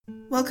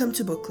Welcome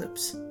to Book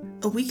Clips,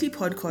 a weekly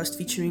podcast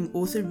featuring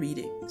author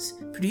readings,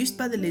 produced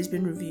by the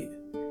Lesbian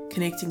Review,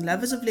 connecting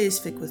lovers of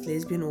lesfic with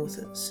lesbian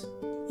authors.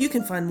 You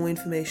can find more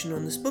information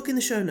on this book in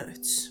the show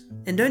notes.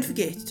 And don't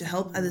forget to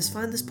help others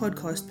find this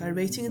podcast by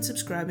rating and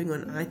subscribing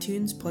on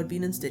iTunes,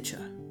 Podbean and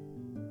Stitcher.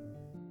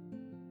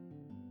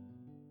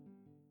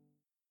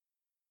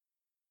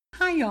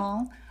 Hi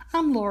y'all,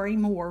 I'm Laurie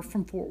Moore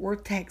from Fort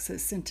Worth,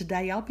 Texas, and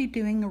today I'll be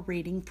doing a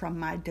reading from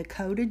my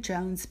Dakota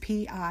Jones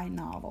P.I.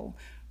 novel,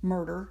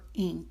 Murder,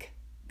 Inc.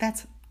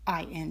 That's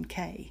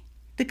I-N-K.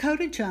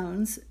 Dakota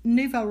Jones,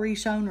 nouveau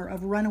riche owner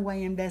of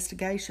Runaway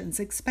Investigations,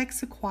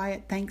 expects a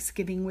quiet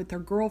Thanksgiving with her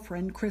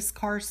girlfriend, Chris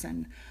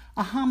Carson,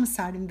 a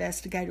homicide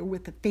investigator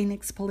with the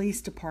Phoenix Police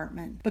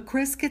Department. But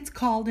Chris gets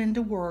called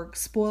into work,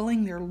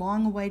 spoiling their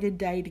long-awaited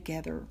day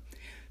together.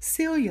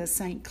 Celia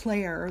St.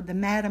 Clair, the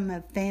madam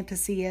of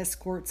Fantasy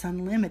Escorts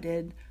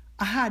Unlimited,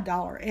 a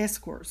high-dollar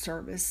escort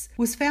service,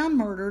 was found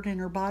murdered and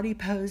her body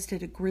posed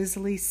at a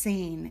grisly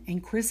scene,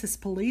 and Chris's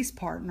police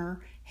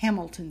partner,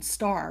 Hamilton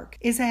Stark,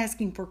 is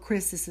asking for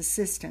Chris's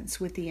assistance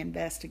with the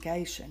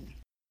investigation.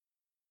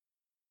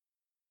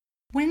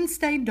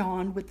 Wednesday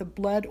dawned with a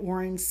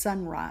blood-orange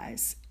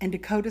sunrise, and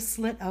Dakota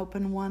slit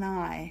open one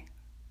eye.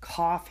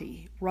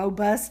 Coffee,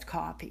 robust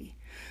coffee,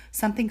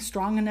 something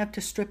strong enough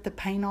to strip the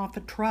paint off a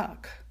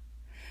truck.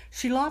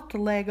 She lopped a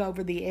leg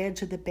over the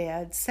edge of the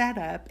bed, sat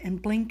up,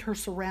 and blinked her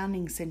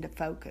surroundings into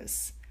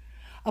focus.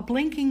 A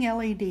blinking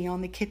LED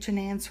on the kitchen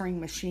answering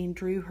machine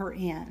drew her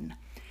in.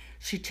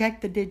 She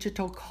checked the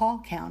digital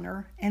call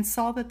counter and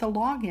saw that the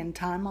login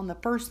time on the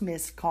first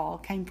missed call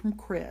came from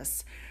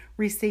Chris,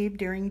 received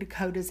during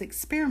Dakota's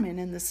experiment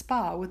in the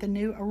spa with a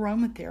new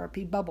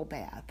aromatherapy bubble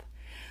bath.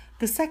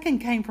 The second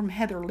came from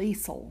Heather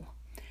Liesel.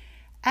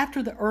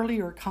 After the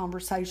earlier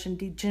conversation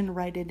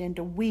degenerated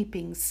into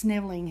weeping,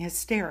 sniveling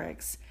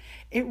hysterics,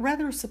 it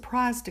rather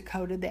surprised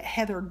Dakota that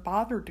Heather had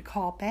bothered to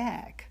call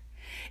back.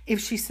 If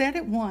she said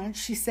it once,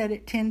 she said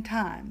it 10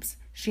 times.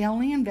 She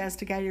only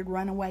investigated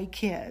runaway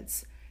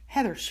kids.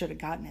 Heather should have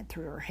gotten it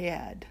through her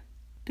head.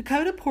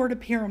 Dakota poured a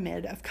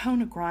pyramid of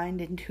Kona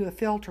grind into a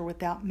filter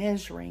without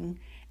measuring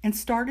and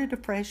started a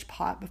fresh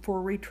pot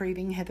before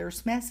retrieving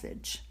Heather's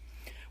message.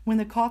 When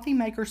the coffee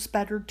maker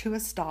sputtered to a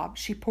stop,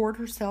 she poured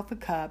herself a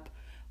cup,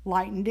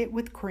 lightened it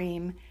with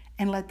cream,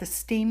 and let the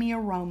steamy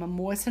aroma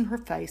moisten her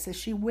face as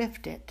she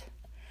whiffed it.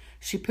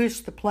 She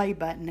pushed the play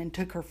button and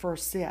took her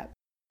first sip.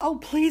 "Oh,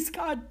 please,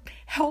 God,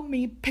 help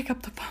me. Pick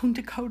up the phone,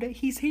 Dakota.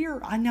 He's here.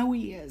 I know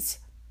he is."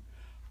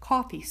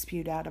 Coffee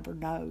spewed out of her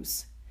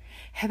nose.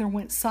 Heather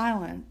went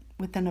silent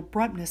with an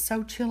abruptness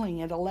so chilling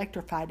it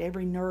electrified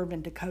every nerve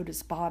in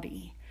Dakota's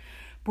body.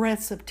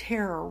 Breaths of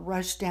terror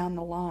rushed down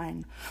the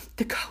line.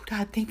 "Dakota,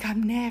 I think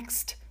I'm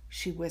next,"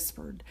 she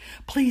whispered.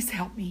 "Please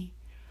help me."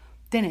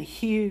 Then a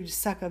huge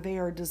suck of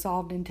air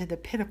dissolved into the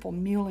pitiful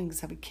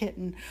mewlings of a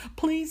kitten.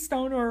 "Please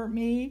don't hurt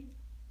me."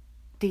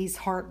 Dee's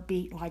heart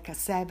beat like a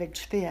savage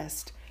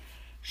fist.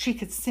 She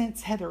could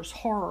sense Heather's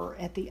horror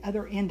at the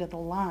other end of the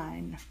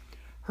line.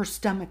 Her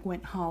stomach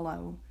went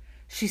hollow.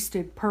 She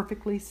stood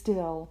perfectly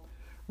still,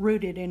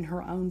 rooted in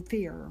her own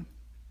fear,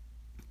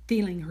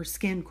 feeling her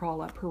skin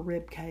crawl up her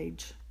rib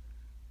cage.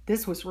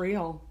 This was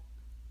real.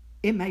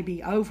 It may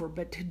be over,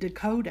 but to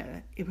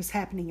Dakota, it was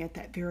happening at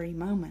that very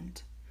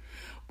moment.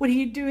 "What are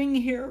you doing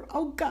here?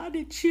 Oh, God,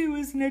 it's you,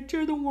 isn't it?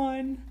 You're the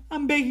one.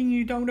 I'm begging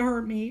you, don't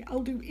hurt me.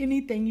 I'll do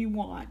anything you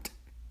want."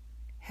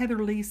 Heather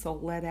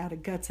Liesel let out a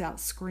guts-out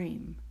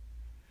scream.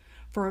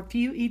 For a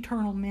few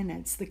eternal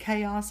minutes, the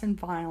chaos and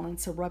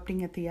violence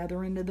erupting at the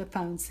other end of the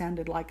phone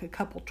sounded like a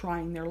couple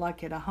trying their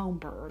luck at a home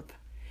birth.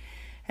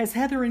 As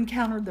Heather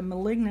encountered the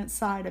malignant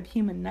side of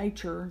human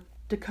nature,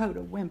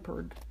 Dakota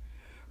whimpered.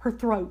 Her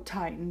throat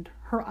tightened,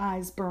 her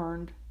eyes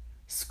burned.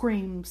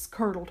 Screams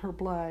curdled her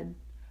blood.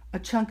 A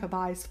chunk of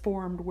ice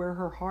formed where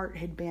her heart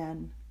had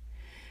been.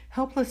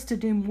 Helpless to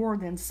do more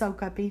than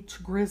soak up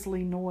each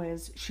grisly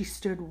noise, she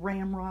stood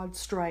ramrod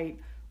straight,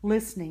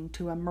 listening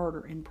to a murder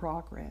in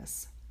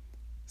progress.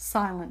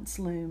 Silence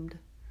loomed,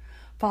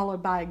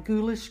 followed by a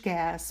ghoulish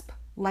gasp,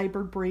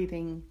 labored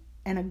breathing,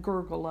 and a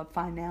gurgle of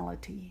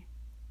finality.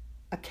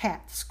 A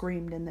cat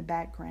screamed in the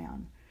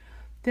background.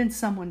 Then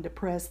someone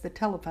depressed the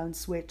telephone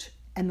switch,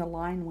 and the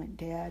line went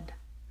dead.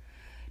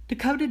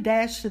 Dakota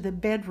dashed to the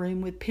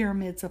bedroom with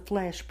pyramids of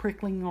flesh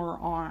prickling her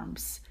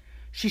arms.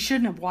 She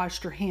shouldn't have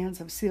washed her hands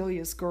of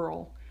Celia's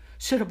girl.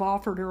 Should have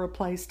offered her a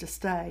place to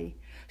stay.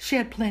 She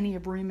had plenty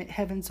of room at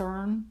Heaven's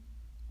Urn.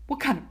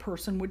 What kind of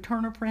person would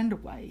turn a friend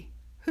away?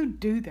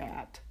 Who'd do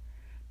that?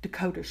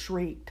 Dakota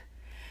shrieked.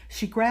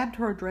 She grabbed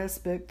her address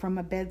book from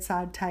a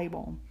bedside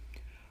table.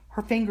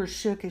 Her fingers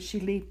shook as she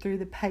leafed through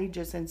the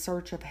pages in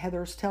search of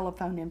Heather's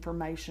telephone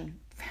information.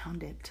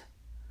 Found it.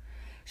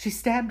 She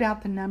stabbed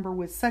out the number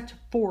with such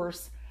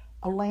force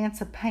a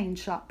lance of pain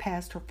shot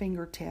past her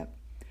fingertip.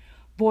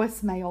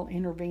 Voicemail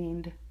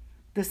intervened.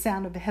 The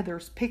sound of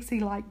Heather's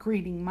pixie-like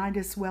greeting might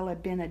as well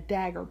have been a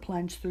dagger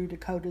plunged through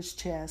Dakota's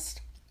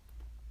chest.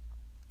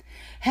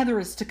 "Heather,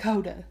 it's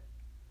Dakota."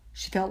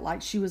 She felt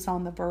like she was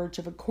on the verge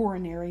of a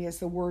coronary as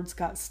the words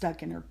got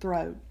stuck in her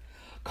throat.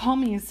 Call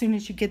me as soon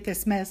as you get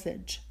this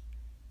message.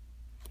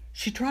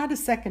 She tried a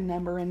second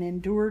number and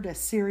endured a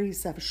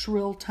series of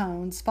shrill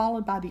tones,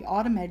 followed by the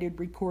automated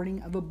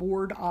recording of a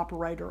board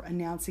operator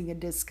announcing a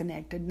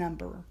disconnected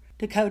number.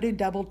 Dakota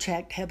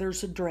double-checked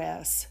Heather's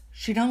address.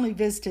 She'd only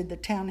visited the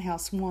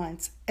townhouse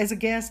once, as a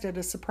guest at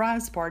a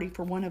surprise party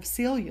for one of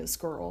Celia's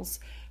girls,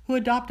 who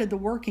adopted the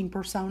working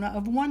persona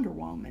of Wonder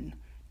Woman,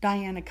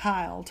 Diana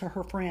Kyle, to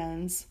her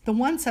friends. The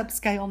once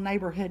upscale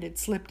neighborhood had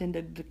slipped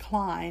into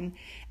decline,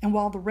 and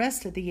while the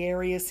rest of the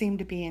area seemed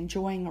to be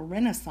enjoying a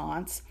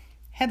renaissance,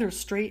 Heather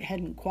Street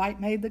hadn't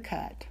quite made the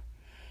cut.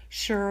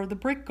 Sure, the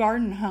brick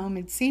garden home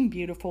had seemed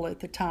beautiful at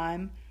the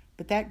time,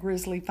 but that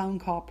grisly phone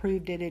call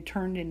proved it had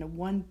turned into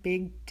one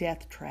big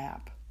death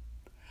trap.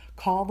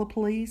 Call the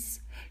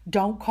police?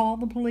 Don't call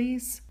the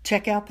police?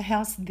 Check out the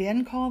house,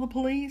 then call the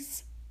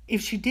police?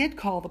 If she did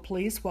call the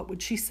police, what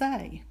would she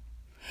say?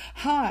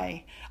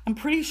 Hi, I'm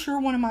pretty sure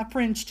one of my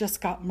friends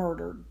just got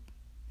murdered.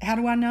 How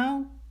do I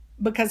know?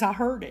 Because I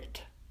heard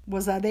it.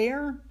 Was I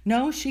there?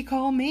 No, she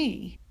called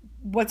me.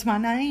 What's my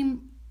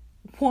name?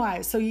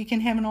 Why, so you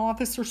can have an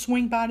officer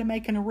swing by to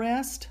make an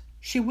arrest?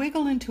 She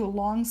wiggled into a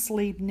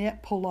long-sleeved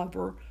knit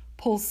pullover,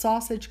 pulled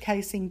sausage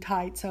casing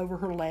tights over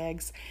her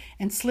legs,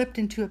 and slipped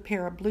into a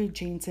pair of blue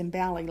jeans and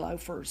ballet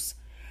loafers.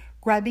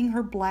 Grabbing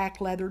her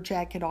black leather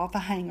jacket off a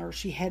hanger,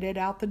 she headed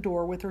out the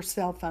door with her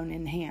cell phone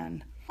in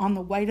hand. On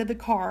the way to the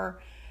car,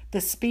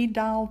 the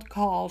speed-dialed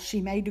call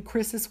she made to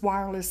Chris's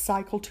wireless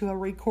cycled to a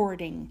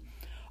recording.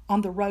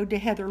 On the road to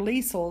Heather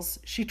Liesel's,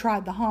 she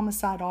tried the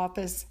homicide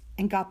office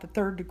and got the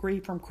third degree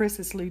from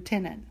Chris's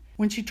lieutenant.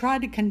 When she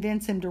tried to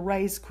convince him to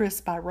raise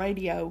Chris by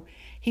radio,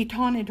 he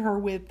taunted her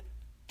with,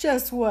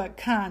 "Just what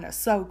kind of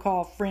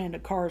so-called friend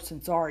of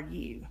Carson's are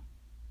you?"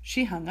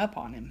 She hung up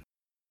on him.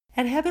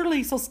 At Heather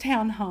Liesel's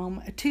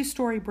townhome, a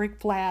 2-story brick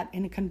flat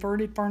in a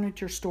converted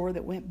furniture store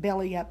that went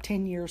belly up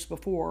 10 years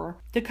before,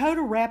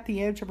 Dakota wrapped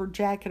the edge of her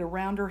jacket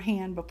around her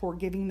hand before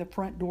giving the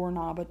front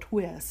doorknob a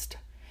twist.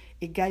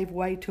 It gave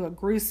way to a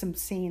gruesome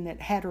scene that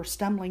had her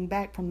stumbling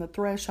back from the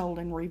threshold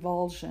in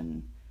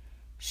revulsion.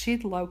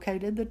 She'd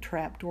located the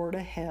trapdoor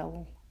to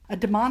hell. A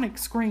demonic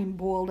scream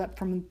boiled up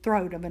from the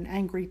throat of an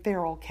angry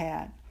feral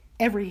cat.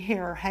 Every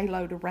hair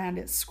haloed around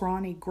its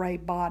scrawny gray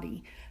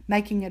body,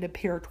 making it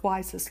appear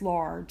twice as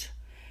large.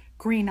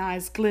 Green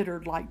eyes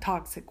glittered like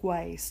toxic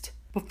waste.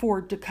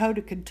 Before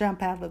Dakota could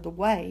jump out of the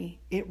way,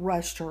 it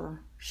rushed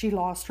her. She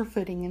lost her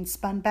footing and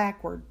spun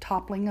backward,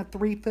 toppling a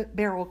 3-foot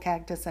barrel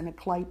cactus in a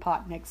clay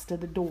pot next to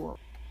the door.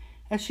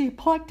 As she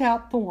plucked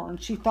out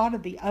thorns, she thought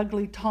of the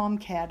ugly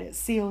tomcat at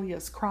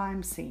Celia's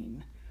crime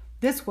scene.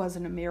 This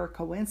wasn't a mere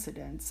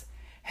coincidence.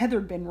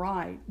 Heather'd been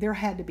right. There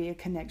had to be a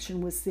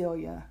connection with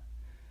Celia.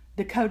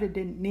 Dakota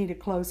didn't need a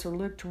closer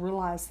look to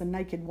realize the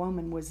naked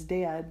woman was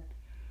dead.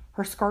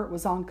 Her skirt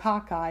was on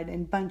cockeyed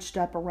and bunched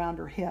up around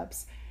her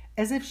hips,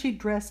 as if she'd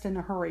dressed in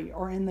a hurry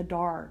or in the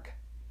dark.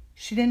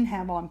 She didn't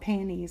have on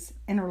panties,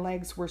 and her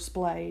legs were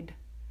splayed.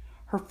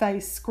 Her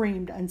face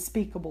screamed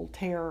unspeakable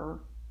terror.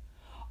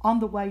 On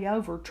the way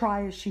over,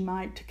 try as she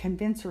might to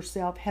convince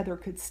herself Heather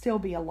could still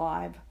be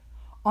alive.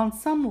 On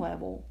some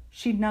level,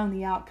 she'd known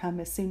the outcome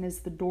as soon as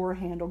the door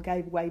handle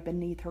gave way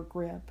beneath her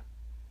grip.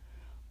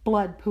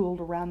 Blood pooled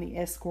around the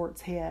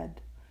escort's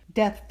head.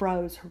 Death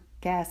froze her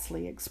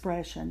ghastly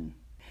expression.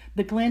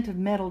 The glint of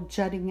metal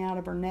jutting out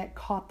of her neck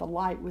caught the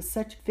light with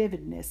such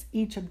vividness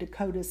each of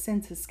Dakota's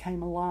senses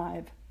came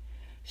alive.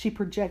 She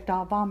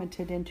projectile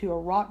vomited into a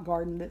rock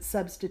garden that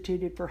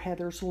substituted for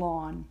Heather's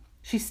lawn.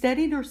 She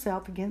steadied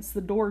herself against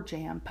the door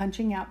jamb,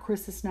 punching out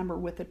Chris's number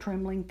with a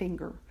trembling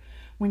finger.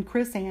 When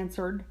Chris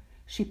answered,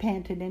 she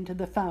panted into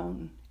the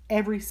phone.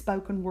 Every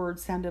spoken word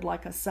sounded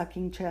like a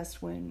sucking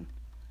chest wound.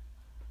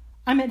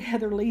 "I'm at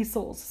Heather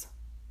Liesel's."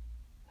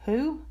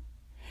 "Who?"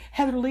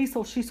 "Heather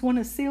Liesel. She's one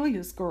of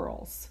Celia's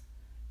girls."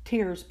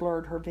 Tears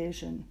blurred her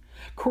vision.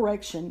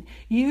 "Correction,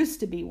 used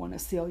to be one of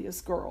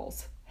Celia's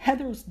girls.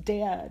 Heather's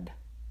dead.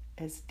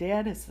 As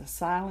dead as the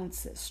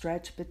silence that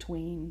stretched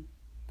between."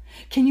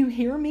 "Can you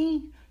hear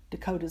me?"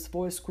 Dakota's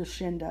voice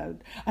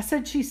crescendoed. "I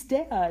said she's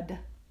dead."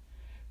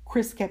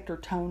 Chris kept her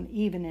tone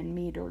even and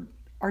metered.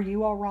 "Are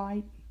you all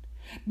right?"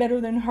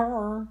 "Better than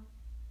her."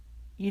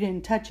 "You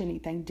didn't touch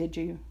anything, did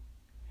you?"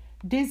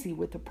 Dizzy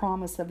with the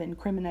promise of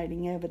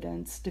incriminating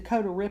evidence,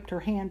 Dakota ripped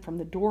her hand from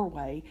the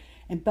doorway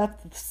and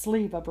buffed the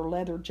sleeve of her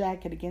leather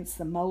jacket against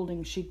the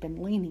molding she'd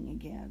been leaning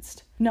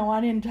against. "No,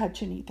 I didn't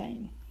touch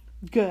anything."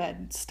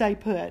 "Good. Stay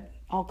put.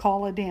 I'll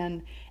call it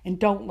in, and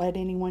don't let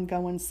anyone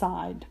go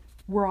inside.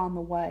 We're on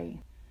the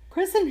way."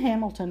 Chris and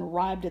Hamilton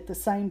arrived at the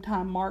same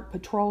time marked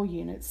patrol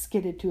units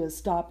skidded to a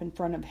stop in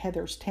front of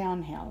Heather's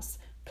townhouse,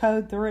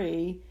 Code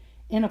 3,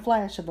 in a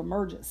flash of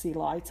emergency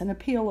lights and a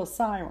peal of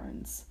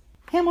sirens.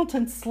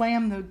 Hamilton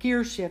slammed the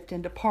gear shift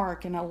into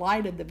park and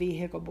alighted the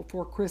vehicle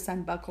before Chris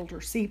unbuckled her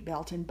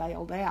seatbelt and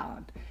bailed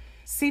out.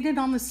 Seated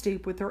on the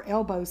stoop with her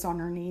elbows on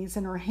her knees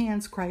and her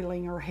hands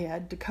cradling her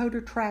head, Dakota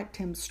tracked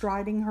him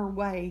striding her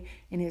way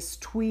in his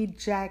tweed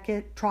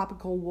jacket,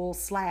 tropical wool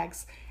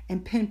slacks,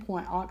 and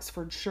pinpoint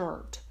Oxford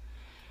shirt.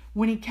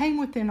 When he came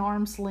within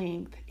arm's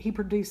length, he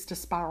produced a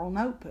spiral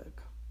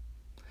notebook.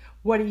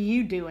 What are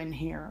you doing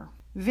here?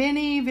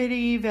 Vinny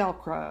Vitty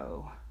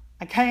Velcro.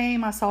 I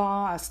came, I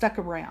saw, I stuck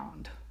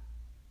around.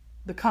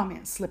 The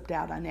comment slipped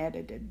out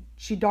unedited.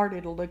 She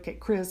darted a look at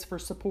Chris for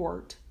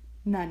support.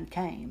 None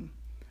came.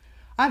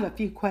 I have a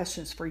few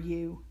questions for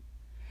you.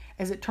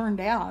 As it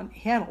turned out,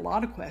 he had a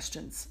lot of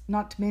questions,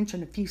 not to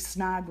mention a few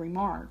snide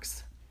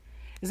remarks.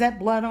 Is that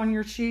blood on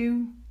your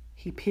shoe?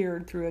 He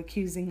peered through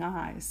accusing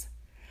eyes.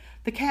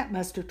 The cat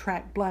must have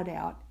tracked blood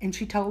out, and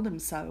she told him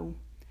so.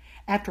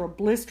 After a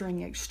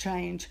blistering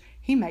exchange,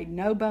 he made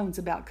no bones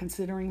about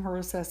considering her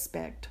a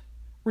suspect.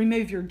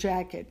 Remove your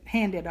jacket.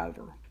 Hand it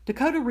over.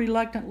 Dakota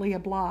reluctantly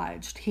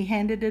obliged. He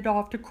handed it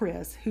off to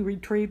Chris, who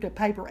retrieved a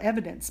paper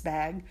evidence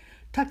bag,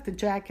 tucked the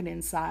jacket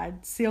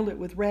inside, sealed it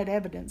with red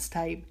evidence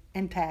tape,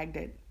 and tagged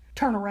it.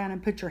 Turn around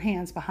and put your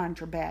hands behind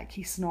your back,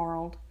 he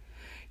snarled.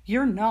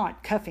 You're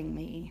not cuffing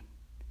me.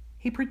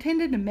 He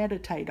pretended to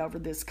meditate over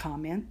this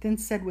comment, then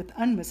said with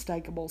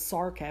unmistakable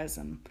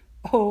sarcasm,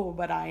 Oh,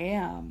 but I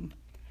am.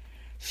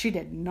 She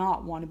did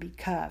not want to be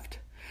cuffed.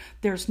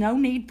 There's no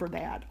need for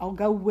that. I'll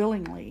go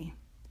willingly.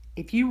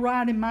 If you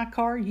ride in my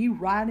car, you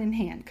ride in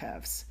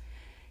handcuffs.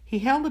 He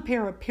held a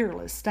pair of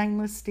peerless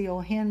stainless steel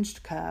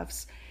hinged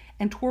cuffs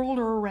and twirled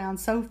her around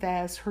so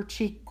fast her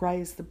cheek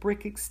grazed the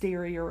brick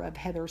exterior of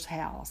Heather's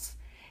house.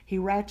 He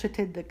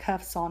ratcheted the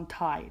cuffs on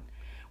tight.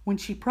 When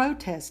she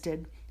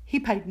protested, he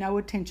paid no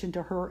attention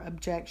to her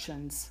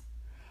objections.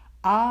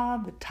 Ah,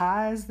 the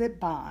ties that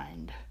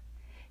bind.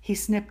 He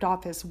snipped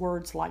off his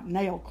words like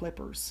nail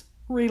clippers.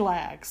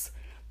 Relax.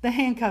 The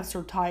handcuffs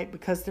are tight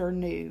because they're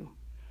new.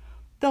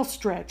 They'll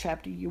stretch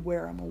after you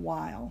wear them a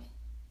while.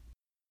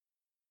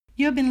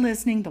 You have been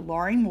listening to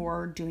Laurie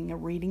Moore doing a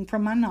reading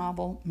from my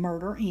novel,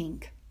 Murder,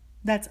 Inc.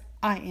 That's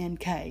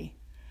I-N-K,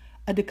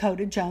 a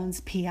Dakota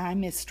Jones P.I.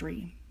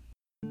 mystery.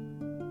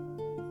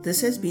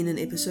 This has been an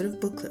episode of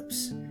Book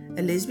Clips,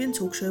 a lesbian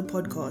talk show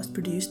podcast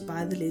produced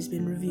by The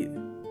Lesbian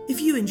Review. If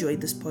you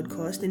enjoyed this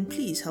podcast, then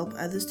please help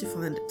others to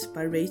find it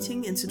by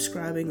rating and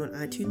subscribing on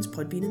iTunes,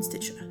 Podbean, and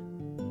Stitcher.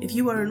 If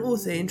you are an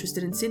author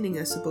interested in sending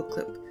us a book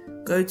clip,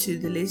 go to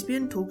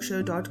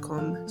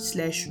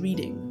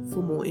thelesbiantalkshow.com/reading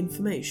for more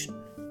information.